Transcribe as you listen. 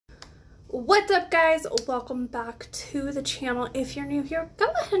What's up, guys? Welcome back to the channel. If you're new here, go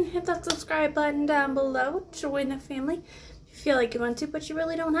ahead and hit that subscribe button down below. Join the family if you feel like you want to, but you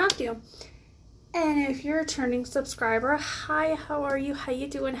really don't have to. And if you're a returning subscriber, hi, how are you? How you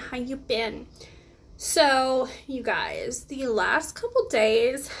doing? How you been? So, you guys, the last couple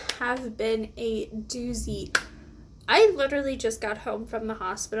days have been a doozy. I literally just got home from the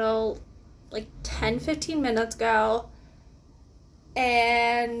hospital like 10-15 minutes ago.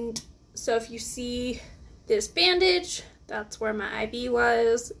 And so if you see this bandage, that's where my IV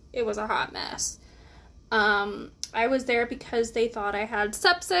was. It was a hot mess. I was there because they thought I had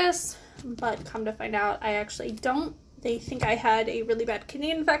sepsis, but come to find out I actually don't. They think I had a really bad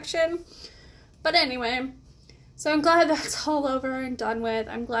kidney infection. But anyway, so I'm glad that's all over and done with.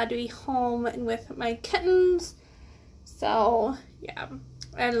 I'm glad to be home and with my kittens. So, yeah.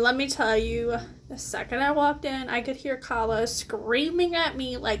 And let me tell you, the second I walked in, I could hear Kala screaming at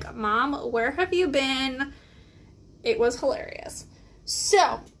me like, "Mom, where have you been?" It was hilarious.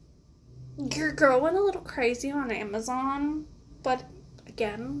 So, your girl went a little crazy on Amazon, but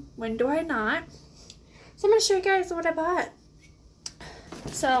again, when do I not? So I'm going to show you guys what I bought.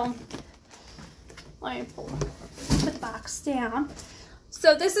 So, let me put the box down.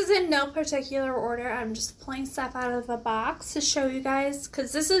 So this is in no particular order. I'm just pulling stuff out of the box to show you guys,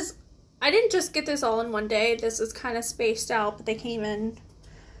 because this is, I didn't just get this all in one day. This is kind of spaced out, but they came in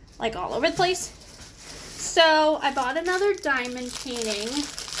like all over the place. So I bought another diamond painting.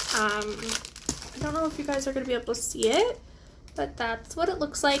 I don't know if you guys are going to be able to see it, but that's what it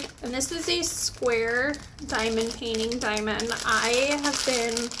looks like. And this is a square diamond painting diamond. I have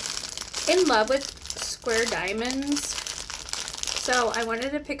been in love with square diamonds. So I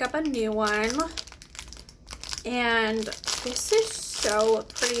wanted to pick up a new one, and this is so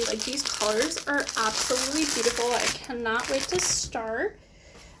pretty. Like, these colors are absolutely beautiful. I cannot wait to start.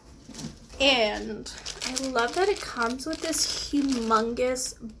 And I love that it comes with this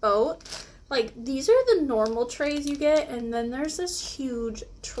humongous boat. Like, these are the normal trays you get, and then there's this huge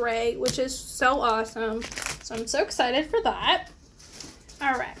tray, which is so awesome. So I'm so excited for that.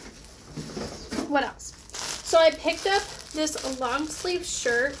 All right, what else? So I picked up this long sleeve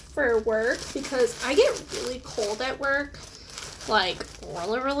shirt for work because I get really cold at work, like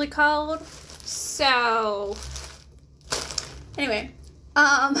really cold. So anyway,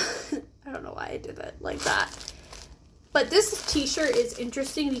 I don't know why I did it like that, but this t-shirt is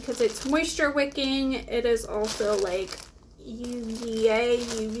interesting because it's moisture wicking. It is also like UVA,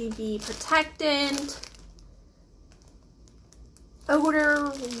 UVB protectant,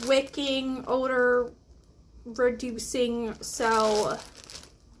 odor wicking, odor reducing, so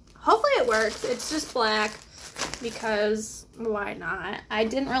hopefully it works. It's just black because why not? I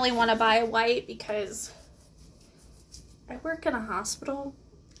didn't really want to buy white because I work in a hospital.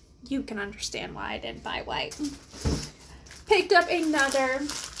 You can understand why I didn't buy white. Picked up another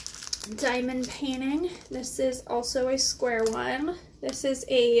diamond painting. This is also a square one. This is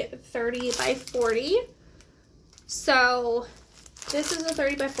a 30 by 40. So this is a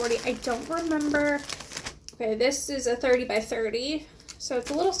 30 by 40. I don't remember. Okay, this is a 30 by 30, so it's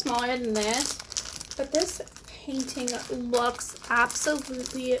a little smaller than this, but this painting looks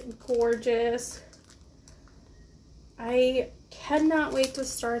absolutely gorgeous. I cannot wait to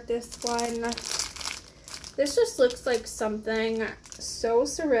start this one. This just looks like something so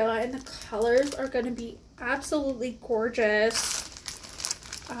surreal, and the colors are going to be absolutely gorgeous.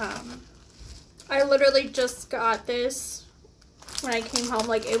 I literally just got this when I came home.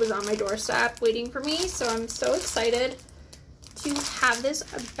 Like, it was on my doorstep waiting for me, so I'm so excited to have this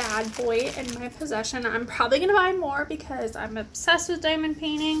bad boy in my possession. I'm probably gonna buy more because I'm obsessed with diamond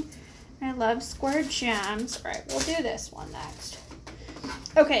painting and I love square gems. All right, we'll do this one next.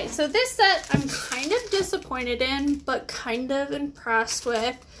 Okay, so this set I'm kind of disappointed in, but kind of impressed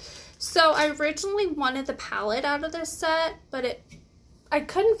with. So I originally wanted the palette out of this set, but I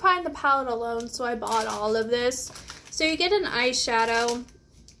couldn't find the palette alone, so I bought all of this. So you get an eyeshadow,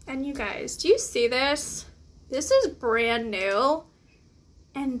 and you guys, do you see this? This is brand new,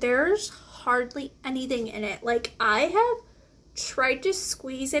 and there's hardly anything in it. Like, I have tried to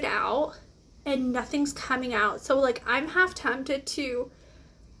squeeze it out, and nothing's coming out. So, like, I'm half tempted to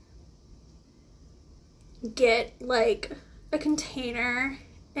get, like, a container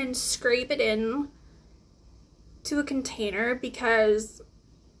and scrape it in to a container because,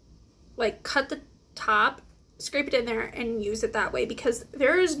 like, cut the top, scrape it in there and use it that way, because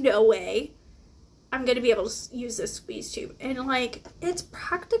there is no way I'm gonna be able to use this squeeze tube. And like, it's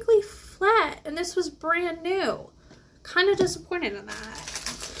practically flat, and this was brand new. Kind of disappointed in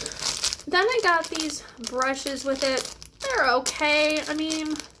that. Then I got these brushes with it. They're okay. I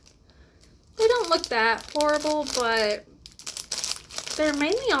mean, look that horrible, but they're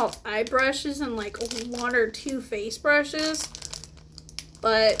mainly all eye brushes and like 1 or 2 face brushes.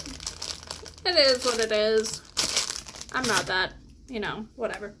 But it is what it is. I'm not that, you know,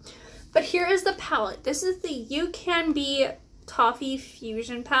 whatever. But here is the palette. This is the You Can Be Toffee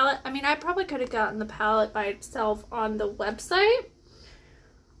Fusion palette. I mean, I probably could have gotten the palette by itself on the website,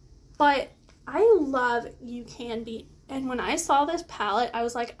 but I love You Can Be. And when I saw this palette, I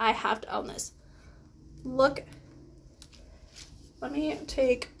was like, I have to own this. Look, let me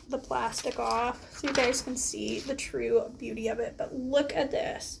take the plastic off so you guys can see the true beauty of it. But look at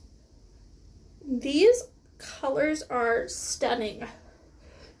this. These colors are stunning.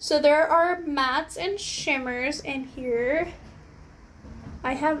 So there are mattes and shimmers in here.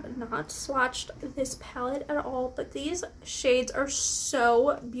 I have not swatched this palette at all, but these shades are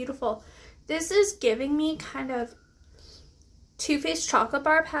so beautiful. This is giving me kind of Too Faced Chocolate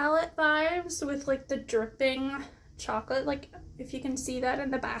Bar palette vibes with like the dripping chocolate, like if you can see that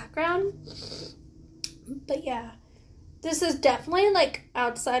in the background. But yeah, this is definitely like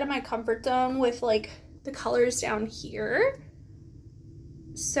outside of my comfort zone with like the colors down here.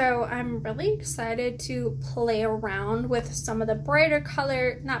 So I'm really excited to play around with some of the brighter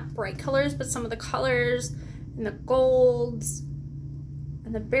color, not bright colors, but some of the colors and the golds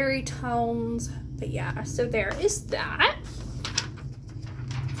and the berry tones. But yeah, so there is that.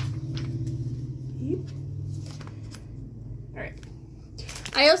 All right.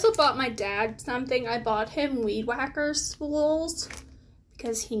 I also bought my dad something. I bought him weed whacker spools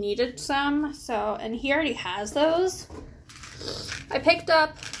because he needed some. So, and he already has those. I picked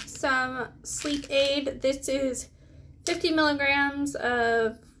up some Sleep Aid. This is 50 milligrams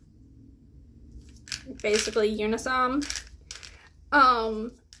of basically Unisom.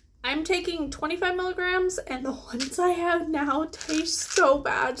 I'm taking 25 milligrams and the ones I have now taste so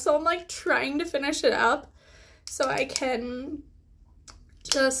bad. So I'm like trying to finish it up so I can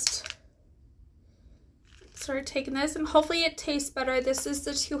just start taking this and hopefully it tastes better. This is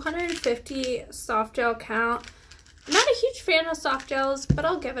the 250 soft gel count. I'm not a huge fan of soft gels, but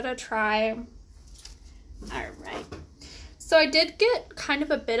I'll give it a try. Alright. So I did get kind of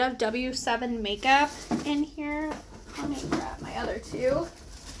a bit of W7 makeup in here. Let me grab my other two.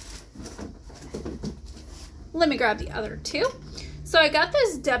 So I got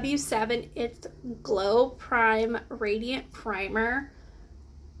this W7 It's Glow Prime Radiant Primer.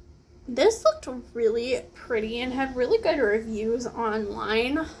 This looked really pretty and had really good reviews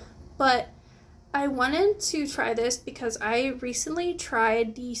online, but I wanted to try this because I recently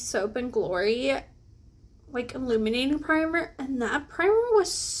tried the Soap and Glory like illuminating primer and that primer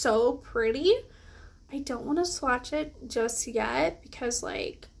was so pretty. I don't want to swatch it just yet because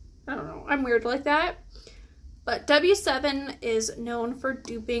like, I don't know, I'm weird like that. But W7 is known for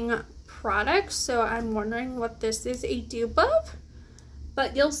duping products, so I'm wondering what this is a dupe of.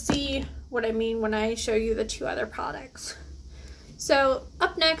 But you'll see what I mean when I show you the two other products. So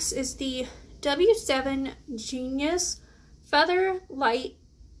up next is the W7 Genius Feather Light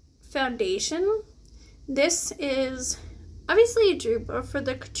Foundation. This is obviously a dupe for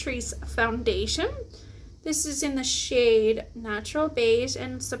the Catrice Foundation. This is in the shade Natural Beige,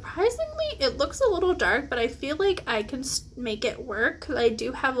 and surprisingly it looks a little dark, but I feel like I can make it work because I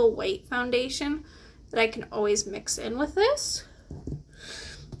do have a white foundation that I can always mix in with this.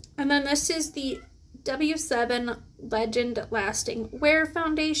 And then this is the W7 Legend Lasting Wear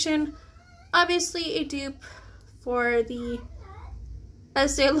Foundation. Obviously a dupe for the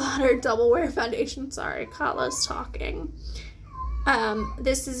Estee Lauder Double Wear Foundation. Sorry, Kala's talking.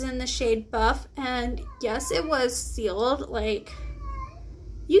 This is in the shade Buff, and yes, it was sealed. Like,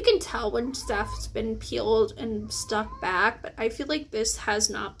 you can tell when stuff's been peeled and stuck back, but I feel like this has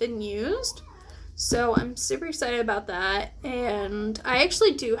not been used. So I'm super excited about that. And I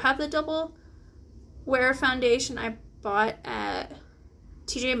actually do have the Double Wear Foundation I bought at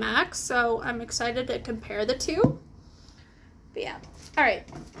TJ Maxx, so I'm excited to compare the two. But yeah, all right,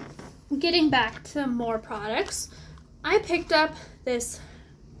 getting back to more products, I picked up this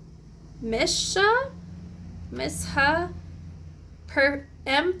Missha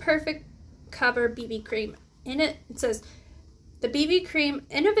Perfect Cover BB Cream. In it, it says, the BB Cream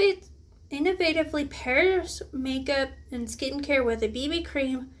innovatively pairs makeup and skincare with a BB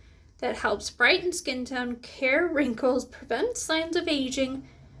cream that helps brighten skin tone, care wrinkles, prevent signs of aging,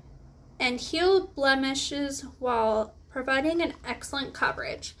 and heal blemishes while providing an excellent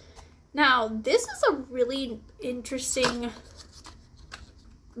coverage. Now, this is a really interesting,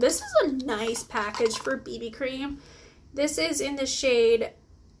 this is a nice package for BB cream. This is in the shade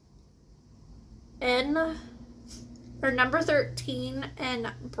or number 13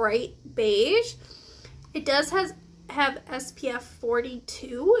 in bright beige. It does have SPF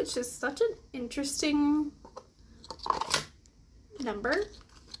 42, which is such an interesting number.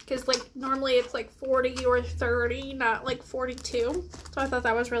 Because like normally it's like 40 or 30, not like 42. So I thought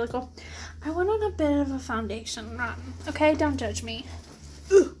that was really cool. I went on a bit of a foundation run. Okay, don't judge me.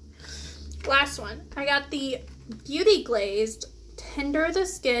 Ugh. Last one. I got the Beauty Glazed Tender the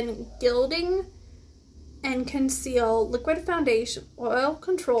Skin Gilding and Conceal Liquid Foundation Oil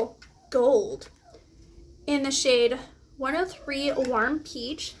Control Gold in the shade 103 Warm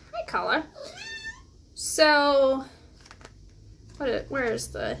Peach. Hi, Kala. So, where is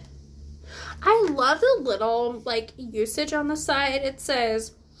the... I love the little, like, usage on the side. It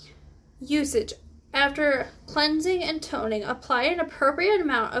says, usage. After cleansing and toning, apply an appropriate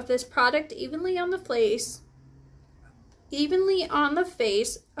amount of this product evenly on the face.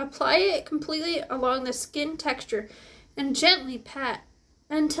 Apply it completely along the skin texture and gently pat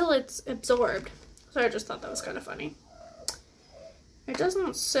until it's absorbed. So I just thought that was kind of funny. It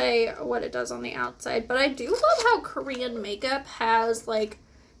doesn't say what it does on the outside, but I do love how Korean makeup has like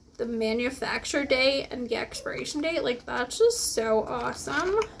the manufacture date and the expiration date. Like, that's just so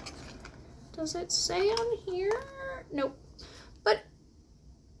awesome. Does it say on here? Nope. But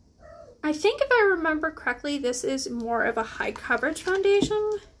I think if I remember correctly, this is more of a high coverage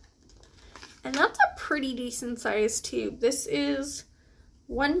foundation. And that's a pretty decent size tube. This is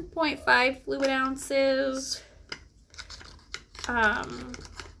 1.5 fluid ounces.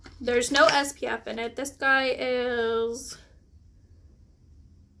 There's no SPF in it. This guy is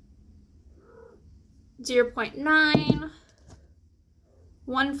 0.9.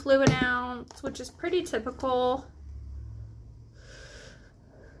 1 fluid ounce, which is pretty typical.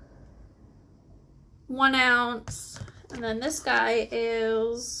 1 ounce. And then this guy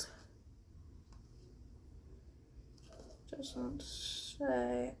is, doesn't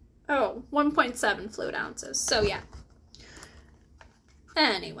say, oh, 1.7 fluid ounces. So yeah.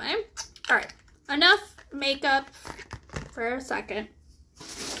 Anyway, all right, enough makeup for a second.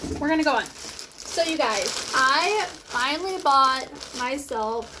 We're gonna go on. So you guys, I finally bought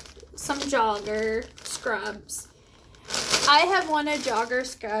myself some jogger scrubs. I have wanted jogger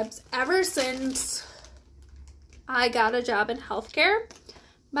scrubs ever since I got a job in healthcare.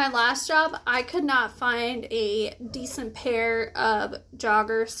 My last job, I could not find a decent pair of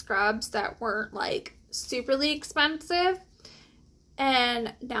jogger scrubs that weren't like superly expensive.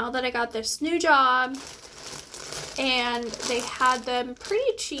 And now that I got this new job and they had them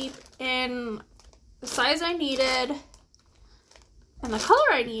pretty cheap in the size I needed and the color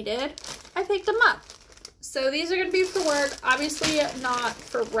I needed, I picked them up. So these are going to be for work. Obviously not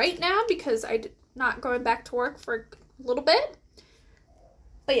for right now because I'm not going back to work for a little bit.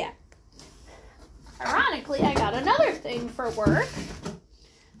 But yeah. Ironically, I got another thing for work.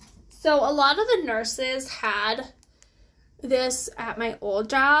 So a lot of the nurses had this at my old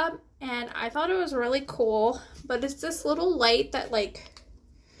job and I thought it was really cool, but it's this little light that like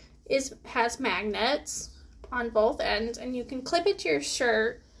has magnets on both ends and you can clip it to your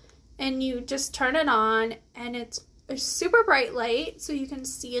shirt and you just turn it on and it's a super bright light so you can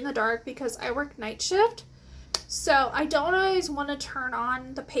see in the dark because I work night shift. So I don't always want to turn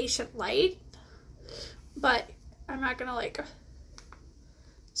on the patient light, but I'm not gonna like.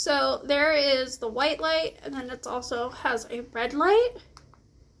 So there is the white light and then it also has a red light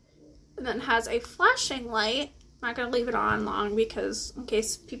and then has a flashing light. I'm not going to leave it on long because in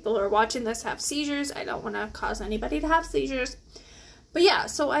case people who are watching this have seizures, I don't want to cause anybody to have seizures. But yeah,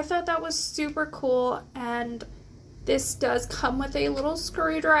 so I thought that was super cool and this does come with a little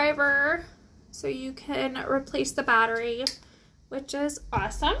screwdriver so you can replace the battery, which is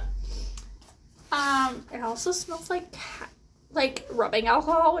awesome. It also smells like rubbing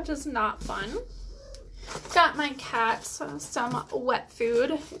alcohol, which is not fun. Got my cats some wet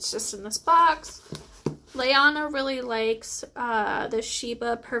food. It's just in this box. Leanna really likes the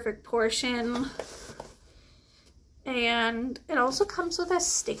Sheba Perfect Portion. And it also comes with a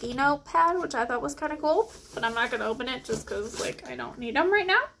sticky note pad, which I thought was kind of cool. But I'm not going to open it just because like I don't need them right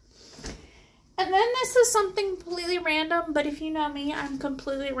now. And then this is something completely random. But if you know me, I'm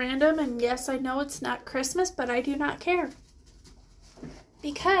completely random. And yes, I know it's not Christmas, but I do not care.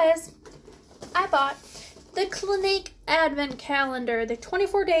 Because I bought the Clinique Advent Calendar, the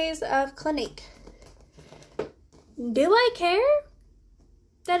 24 days of Clinique. Do I care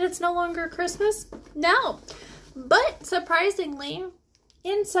that it's no longer Christmas? No. But surprisingly,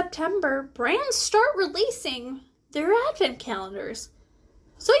 in September, brands start releasing their Advent calendars.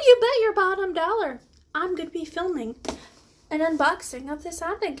 So you bet your bottom dollar I'm going to be filming an unboxing of this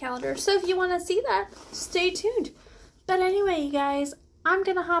Advent calendar. So if you want to see that, stay tuned. But anyway, you guys, I'm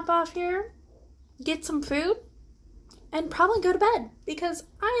gonna hop off here, get some food, and probably go to bed because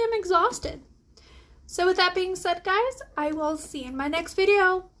I am exhausted. So with that being said, guys, I will see you in my next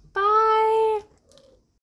video. Bye!